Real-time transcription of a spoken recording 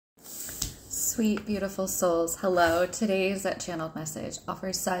Sweet, beautiful souls, hello. Today's channeled message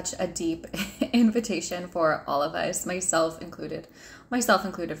offers such a deep invitation for all of us, myself included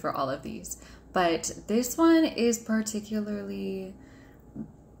for all of these. But this one is particularly,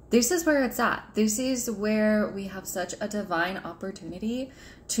 this is where it's at. This is where we have such a divine opportunity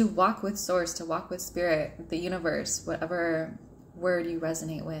to walk with source, to walk with spirit, the universe, whatever word you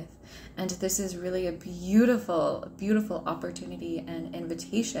resonate with. And this is really a beautiful, beautiful opportunity and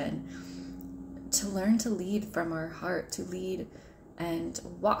invitation to learn to lead from our heart, to lead and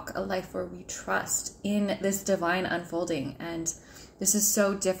walk a life where we trust in this divine unfolding. And this is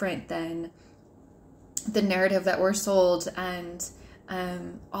so different than the narrative that we're sold and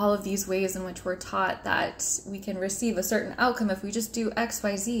all of these ways in which we're taught that we can receive a certain outcome if we just do X,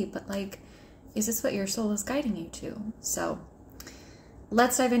 Y, Z. But like, is this what your soul is guiding you to? So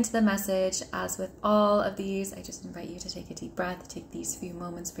let's dive into the message. As with all of these, I just invite you to take a deep breath, take these few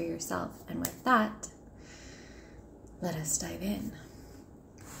moments for yourself. And with that, let us dive in.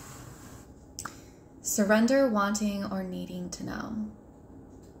 Surrender wanting or needing to know.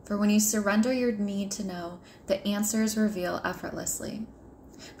 For when you surrender your need to know, the answers reveal effortlessly.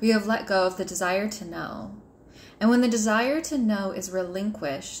 For you have let go of the desire to know. And when the desire to know is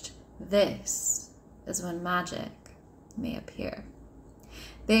relinquished, this is when magic may appear.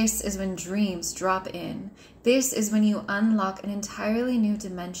 This is when dreams drop in. This is when you unlock an entirely new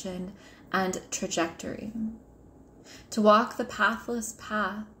dimension and trajectory. To walk the pathless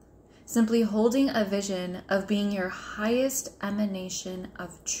path, simply holding a vision of being your highest emanation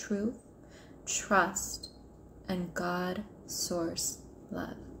of truth, trust, and God source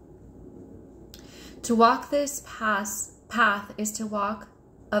love. To walk this path is to walk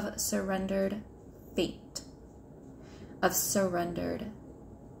of surrendered fate, of surrendered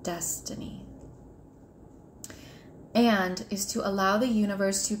destiny, and is to allow the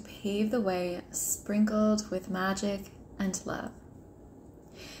universe to pave the way, sprinkled with magic and love.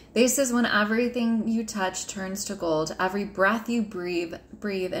 This is when everything you touch turns to gold, every breath you breathe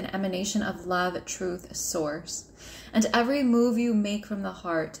an emanation of love, truth, source, and every move you make from the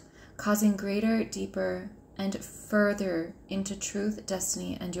heart, causing greater, deeper, and further into truth,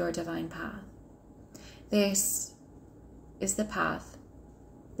 destiny, and your divine path. This is the path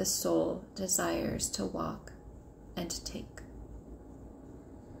the soul desires to walk and take.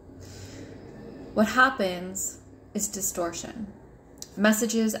 What happens is distortion.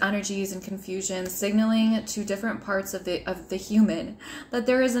 Messages, energies, and confusion signaling to different parts of the human that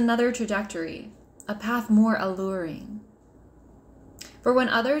there is another trajectory, a path more alluring. For when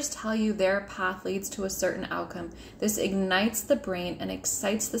others tell you their path leads to a certain outcome, this ignites the brain and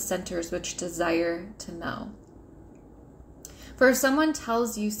excites the centers which desire to know. For if someone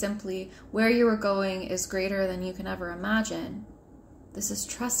tells you simply where you are going is greater than you can ever imagine, this is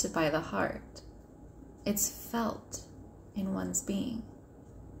trusted by the heart. It's felt in one's being,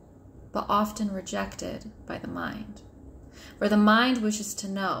 but often rejected by the mind. For the mind wishes to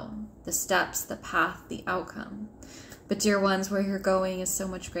know the steps, the path, the outcome. But dear ones, where you're going is so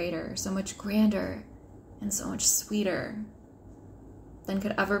much greater, so much grander, and so much sweeter than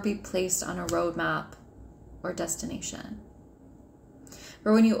could ever be placed on a roadmap or destination.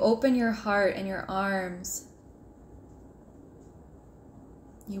 For when you open your heart and your arms,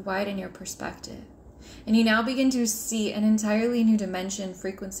 you widen your perspective. And you now begin to see an entirely new dimension,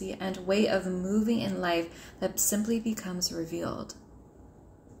 frequency, and way of moving in life that simply becomes revealed.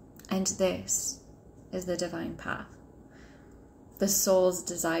 And this is the divine path, the soul's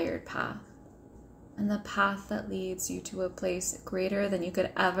desired path, and the path that leads you to a place greater than you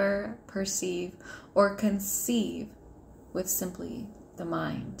could ever perceive or conceive with simply the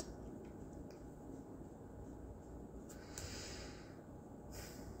mind.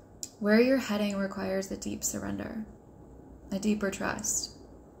 Where you're heading requires a deep surrender, a deeper trust,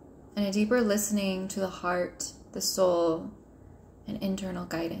 and a deeper listening to the heart, the soul, and internal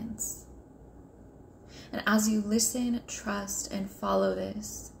guidance. And as you listen, trust, and follow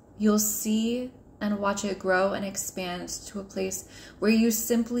this, you'll see and watch it grow and expand to a place where you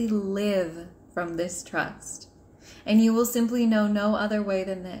simply live from this trust. And you will simply know no other way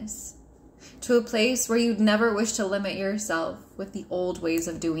than this. To a place where you'd never wish to limit yourself with the old ways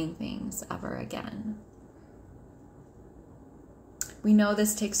of doing things ever again. We know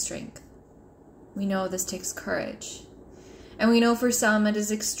this takes strength. We know this takes courage. And we know for some it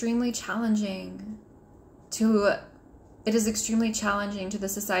is extremely challenging to the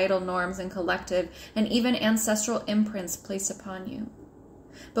societal norms and collective and even ancestral imprints placed upon you.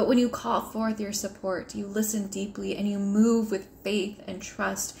 But when you call forth your support, you listen deeply and you move with faith and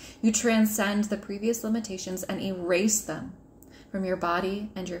trust. You transcend the previous limitations and erase them from your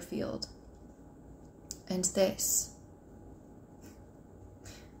body and your field. And this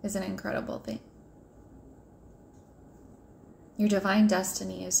is an incredible thing. Your divine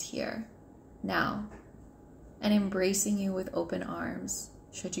destiny is here, now, and embracing you with open arms,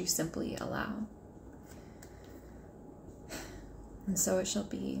 should you simply allow. And so it shall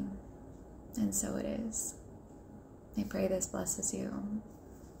be, and so it is. I pray this blesses you.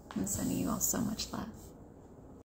 I'm sending you all so much love.